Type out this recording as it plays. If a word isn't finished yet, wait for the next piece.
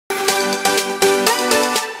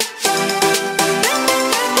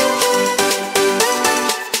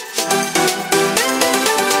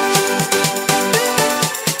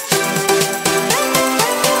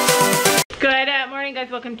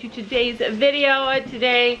to today's video.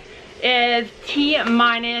 Today is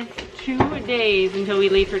T-minus 2 days until we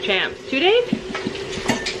leave for Champs. 2 days?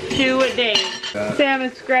 2 days. Sam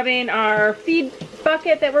is scrubbing our feed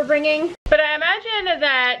bucket that we're bringing. But I imagine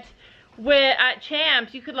that at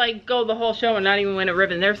Champs, you could like go the whole show and not even win a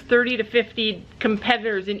ribbon. There's 30 to 50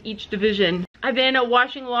 competitors in each division. I've been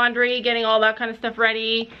washing laundry, getting all that kind of stuff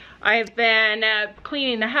ready. I've been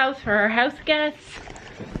cleaning the house for our house guests.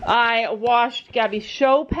 I washed Gabby's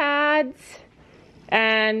show pads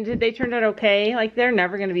and they turned out okay. Like, they're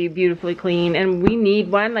never gonna be beautifully clean and we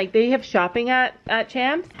need one. Like, they have shopping at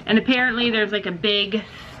Champs and apparently there's like a big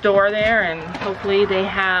store there and hopefully they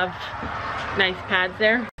have nice pads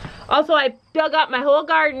there. Also, I dug up my whole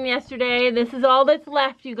garden yesterday. This is all that's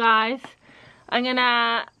left, you guys. I'm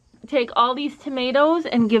gonna take all these tomatoes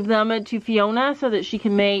and give them to Fiona so that she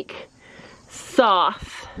can make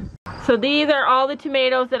sauce. So these are all the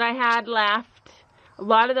tomatoes that I had left. A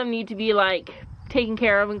lot of them need to be like taken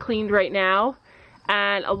care of and cleaned right now.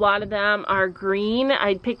 And a lot of them are green.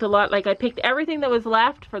 I picked a lot, like I picked everything that was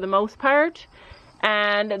left for the most part.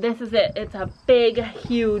 And this is it. It's a big,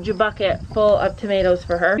 huge bucket full of tomatoes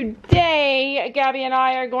for her. Today, Gabby and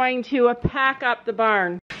I are going to pack up the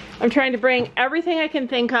barn. I'm trying to bring everything I can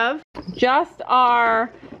think of. Just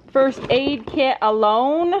our first aid kit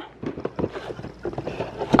alone.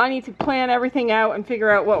 I need to plan everything out and figure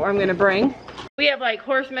out what I'm gonna bring. We have like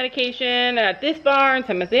horse medication at this barn,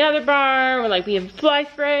 some at the other barn. We have fly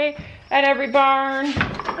spray at every barn.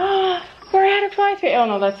 We're out of fly spray. Oh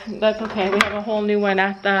no, that's okay. We have a whole new one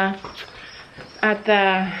in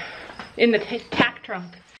the tack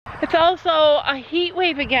trunk. It's also a heat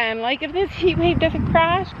wave again. Like, if this heat wave doesn't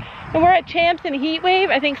crash, and we're at Champs in a heat wave,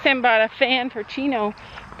 I think Sam bought a fan for Chino.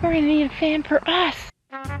 We're gonna need a fan for us.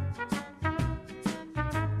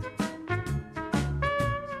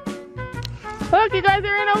 Look, you guys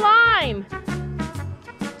are in a line.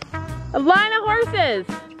 A line of horses.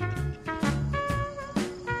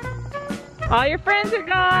 All your friends are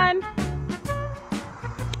gone.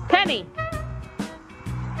 Penny.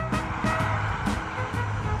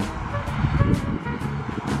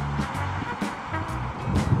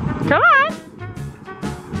 Come on.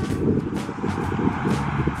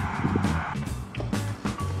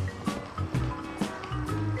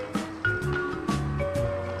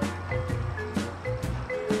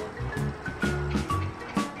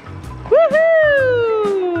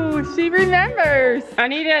 Woohoo! She remembers. I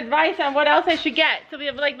need advice on what else I should get. So we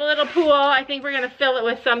have like the little pool. I think we're gonna fill it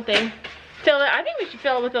with something. I think we should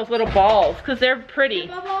fill it with those little balls because they're pretty.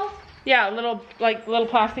 Balls? Yeah, little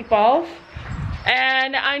plastic balls.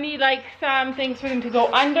 And I need like some things for them to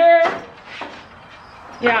go under.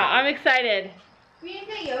 Yeah, I'm excited. We need to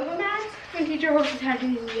get yoga mats and teach our horses how to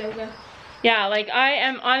do yoga. Yeah, like I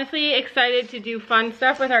am honestly excited to do fun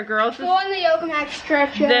stuff with our girls go on the yoga mat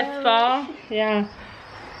stretch this fall. Yeah.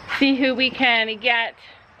 See who we can get.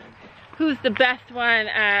 Who's the best one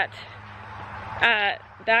at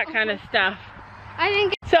that kind of stuff. I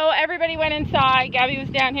think so. Everybody went inside. Gabby was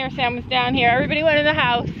down here. Sam was down here. Everybody went in the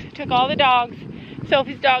house. Took all the dogs.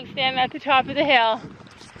 Sophie's dog standing at the top of the hill.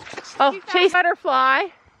 Oh, chase butterfly.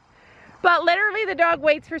 But literally the dog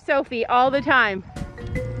waits for Sophie all the time.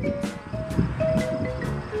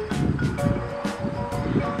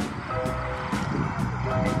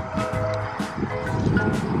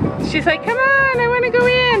 She's like, come on, I want to go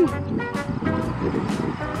in.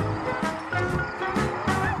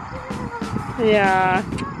 Yeah.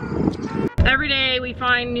 Every day we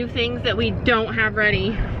find new things that we don't have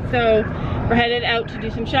ready. So we're headed out to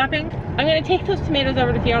do some shopping. I'm gonna take those tomatoes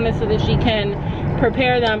over to Fiona so that she can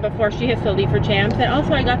prepare them before she has to leave for Champs. And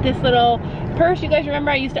also I got this little purse. You guys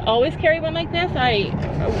remember I used to always carry one like this.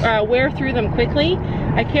 I wear through them quickly.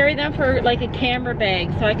 I carry them for like a camera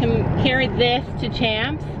bag. So I can carry this to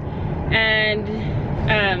Champs and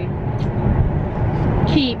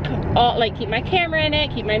keep my camera in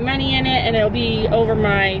it, keep my money in it, and it'll be over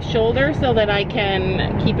my shoulder so that I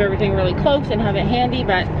can keep everything really close and have it handy,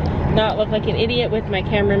 but not look like an idiot with my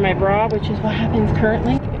camera in my bra, which is what happens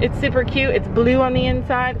currently. It's super cute. It's blue on the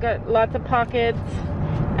inside, got lots of pockets,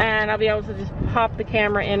 and I'll be able to just pop the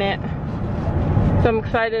camera in it. So I'm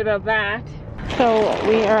excited about that. So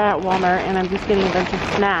we are at Walmart and I'm just getting a bunch of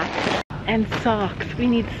snacks and socks. We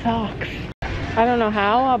need socks. I don't know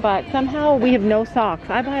how, but somehow we have no socks.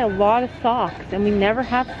 I buy a lot of socks and we never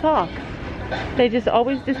have socks. They just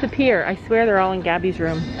always disappear. I swear they're all in Gabby's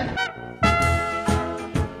room.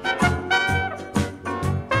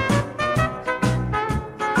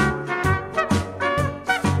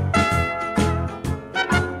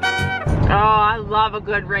 Oh, I love a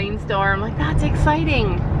good rainstorm. Like, that's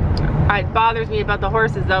exciting. It bothers me about the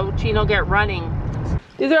horses though. Chino get running.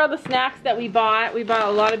 These are all the snacks that we bought. We bought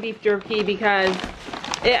a lot of beef jerky because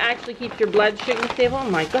it actually keeps your blood sugar stable. Oh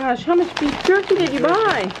my gosh, how much beef jerky did you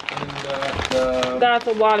buy? That's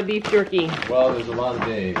a lot of beef jerky. Well, there's a lot of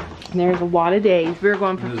days. There's a lot of days. We're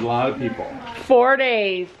going for There's a lot of people. 4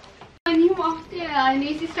 days. When you walked in,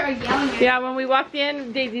 Nancy started yelling at me. Yeah, when we walked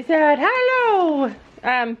in, Daisy said, hello.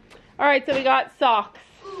 Alright, so we got socks.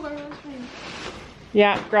 Ooh, where was mine?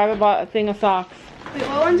 Yeah, grab a thing of socks. Wait,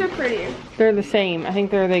 what ones are prettier? They're the same. I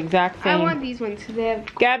think they're the exact same. I want these ones because they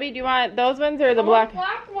have... Gabby, do you want those ones or the black?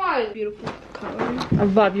 Black one. Beautiful color. I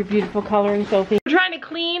love your beautiful coloring, Sophie. We're trying to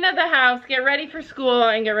clean the house, get ready for school,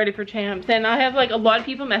 and get ready for champs. And I have like a lot of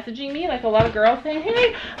people messaging me, like a lot of girls saying,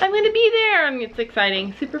 hey, I'm going to be there. And it's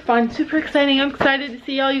exciting. Super fun, super exciting. I'm excited to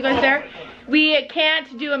see all you guys there. We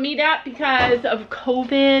can't do a meetup because of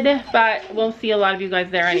COVID, but we'll see a lot of you guys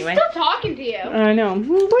there anyway. She's still talking to you. I know.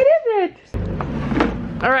 What is it?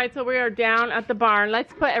 Alright, so we are down at the barn.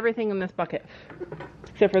 Let's put everything in this bucket.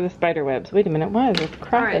 Except for the spider webs. Wait a minute, why is there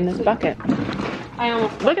crap in this bucket? I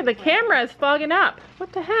almost Look at the camera, it's fogging up.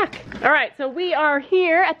 What the heck? Alright, so we are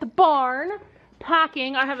here at the barn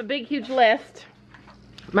packing. I have a big, huge list.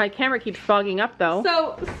 My camera keeps fogging up though.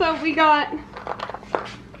 So we got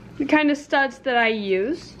the kind of studs that I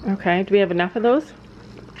use. Okay, do we have enough of those?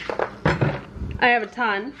 I have a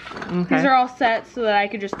ton. Okay. These are all set so that I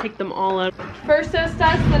could just take them all out. First set of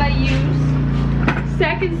studs that I use.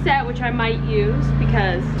 Second set, which I might use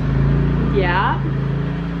because, yeah.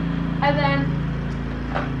 And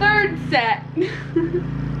then third set.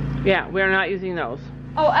 Yeah, we're not using those.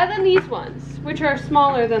 Oh, and then these ones, which are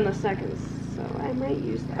smaller than the seconds. So I might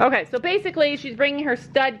use that. Okay, so basically she's bringing her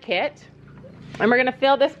stud kit. And we're gonna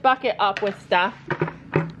fill this bucket up with stuff.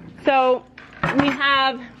 So we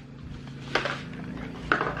have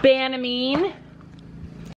Banamine.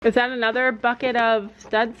 Is that another bucket of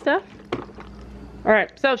stud stuff? All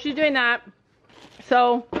right, so she's doing that.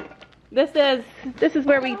 So this is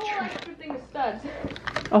where we extra thing of studs.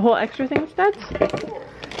 a whole extra thing of studs.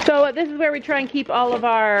 So this is where we try and keep all of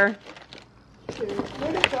our.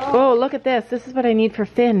 Oh, look at this. This is what I need for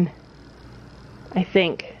Finn. I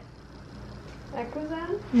think.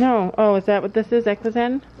 Equizan? No. Oh, is that what this is?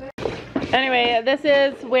 Equizan? Anyway, this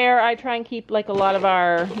is where I try and keep like a lot of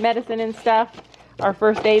our medicine and stuff, our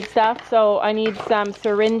first aid stuff. So I need some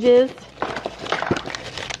syringes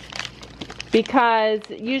because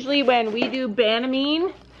usually when we do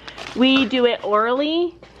Banamine, we do it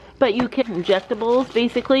orally, but you can injectables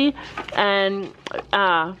basically. And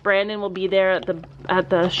Brandon will be there at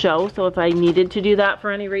the show, so if I needed to do that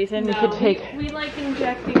for any reason, we could take. We like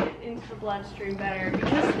injecting it into the bloodstream better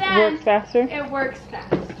because then Works faster. it works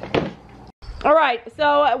fast. All right,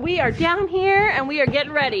 so we are down here and we are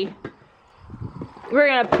getting ready. We're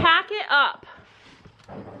gonna pack it up.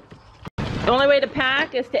 The only way to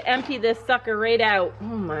pack is to empty this sucker right out. Oh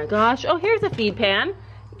my gosh. Oh, here's a feed pan.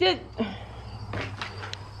 Do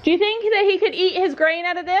you think that he could eat his grain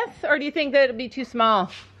out of this, or do you think that it'd be too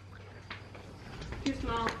small? Too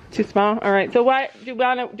small. Too small? All right, so what, do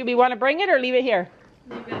we want to bring it or leave it here?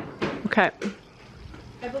 Leave it. Okay.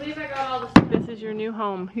 I believe I got all the stuff. This is your new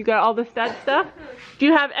home. You got all the stud stuff? Do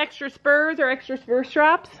you have extra spurs or extra spur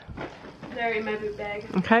straps? They're in my boot bag.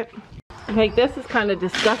 Okay. Like, this is kind of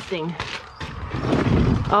disgusting.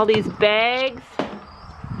 All these bags.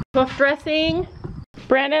 Hoof dressing.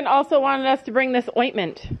 Brandon also wanted us to bring this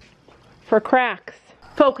ointment for cracks.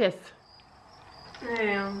 Focus. I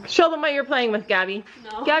am. Show them what you're playing with, Gabby.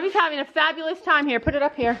 No. Gabby's having a fabulous time here. Put it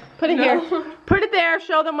up here. Put it here. Put it there.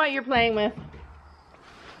 Show them what you're playing with.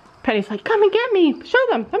 Penny's like, come and get me. Show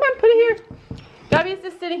them. Come on, put it here. Gabby's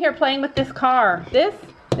just sitting here playing with this car. This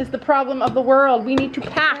is the problem of the world. We need to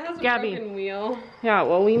pack, It has a Gabby. broken wheel. Yeah,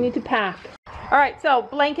 well, we need to pack. All right, so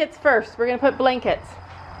blankets first. We're gonna put blankets.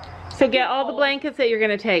 So get all the blankets that you're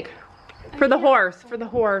gonna take. For the horse, not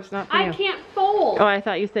for you. I can't fold. Oh, I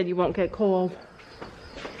thought you said you won't get cold.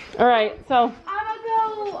 All right, so. I'm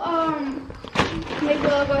gonna go, maybe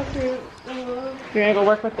I'll go through You're gonna go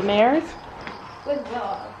work with the mares? with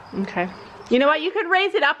dog. Okay. You know what, you could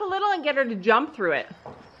raise it up a little and get her to jump through it.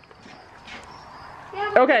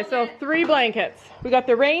 Yeah, Okay, so 3 blankets. We got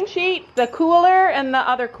the rain sheet, the cooler, and the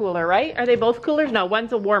other cooler, right? Are they both coolers? No,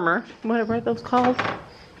 one's a warmer. What are those called?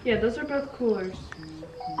 Yeah, those are both coolers.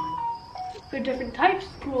 They're different types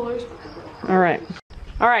of coolers. All right.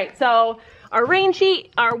 All right, so our rain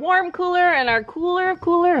sheet, our warm cooler, and our cooler,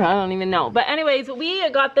 I don't even know. But anyways, we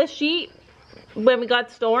got this sheet when we got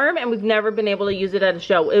Storm, and we've never been able to use it at a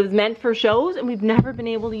show. It was meant for shows, and we've never been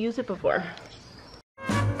able to use it before.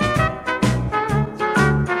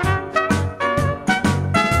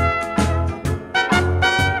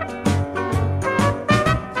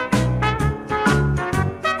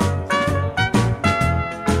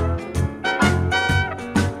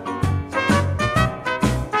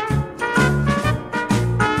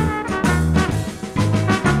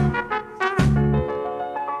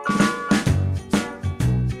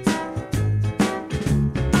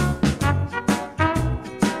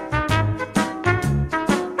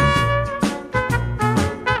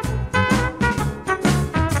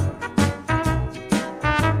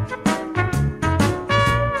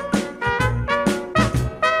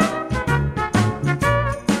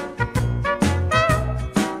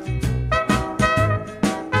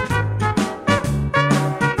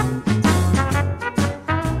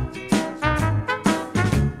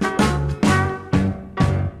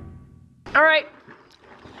 All right.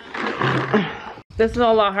 This is a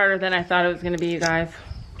lot harder than I thought it was gonna be, you guys.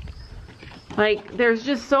 Like, there's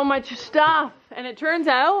just so much stuff. And it turns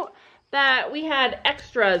out that we had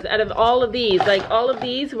extras out of all of these. Like, all of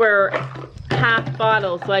these were half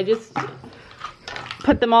bottles. So I just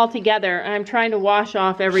put them all together. And I'm trying to wash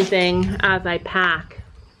off everything as I pack.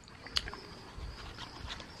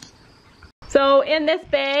 So in this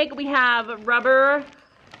bag, we have rubber,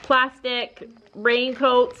 plastic,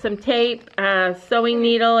 raincoat, some tape, a sewing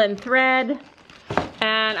needle and thread.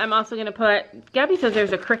 And I'm also gonna put, Gabby says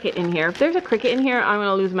there's a cricket in here. If there's a cricket in here, I'm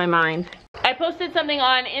gonna lose my mind. I posted something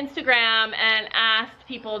on Instagram and asked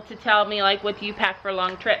people to tell me, like, what do you pack for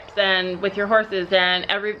long trips and with your horses, and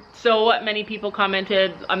so many people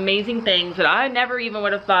commented amazing things that I never even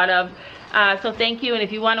would have thought of. So thank you, and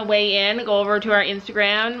if you want to weigh in, go over to our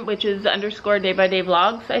Instagram, which is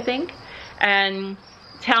 _DaybyDayVlogs, I think, and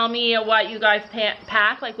tell me what you guys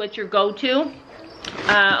pack, like what's your go-to.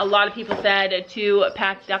 A lot of people said to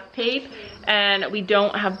pack duct tape, and we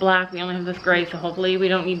don't have black, we only have this gray, so hopefully we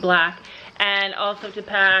don't need black. And also to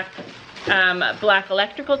pack black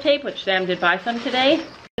electrical tape, which Sam did buy some today.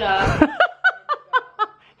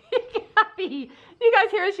 You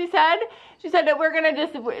guys hear what she said? She said that we're gonna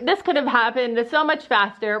this could have happened so much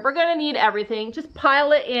faster. We're gonna need everything. Just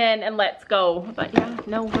pile it in and let's go. But yeah,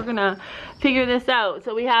 no, we're gonna figure this out.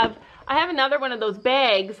 So I have another one of those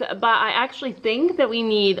bags, but I actually think that we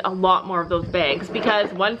need a lot more of those bags,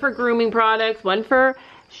 because one for grooming products, one for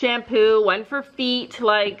shampoo, one for feet.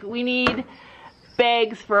 Like, we need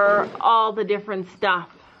bags for all the different stuff.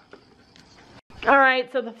 All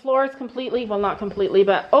right, so the floor is completely, well, not completely,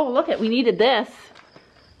 but oh, look we needed this.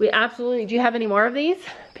 We absolutely, do you have any more of these?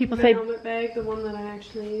 People say helmet bag, the one that I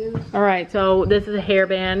actually use. All right, so this is a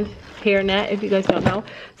hairband, hair net, if you guys don't know.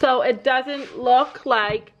 So it doesn't look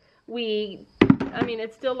like I mean,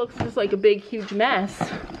 it still looks just like a big, huge mess.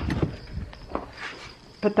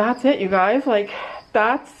 But that's it, you guys. Like,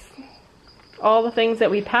 that's all the things that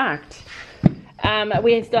we packed.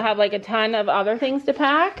 We still have like a ton of other things to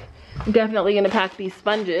pack. I'm definitely gonna pack these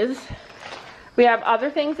sponges. We have other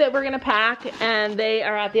things that we're gonna pack, and they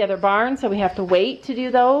are at the other barn, so we have to wait to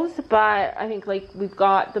do those. But I think like we've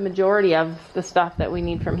got the majority of the stuff that we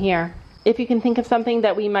need from here. If you can think of something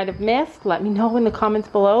that we might have missed, let me know in the comments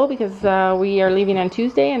below, because we are leaving on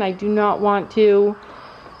Tuesday and I do not want to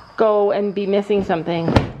go and be missing something.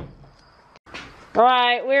 All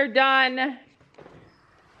right, we're done.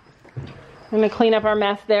 I'm gonna clean up our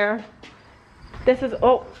mess there. This is,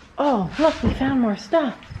 oh, look, we found more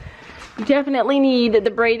stuff. You definitely need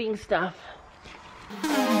the braiding stuff.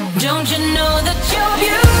 Don't you know that you're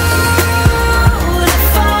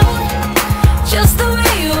beautiful, just the way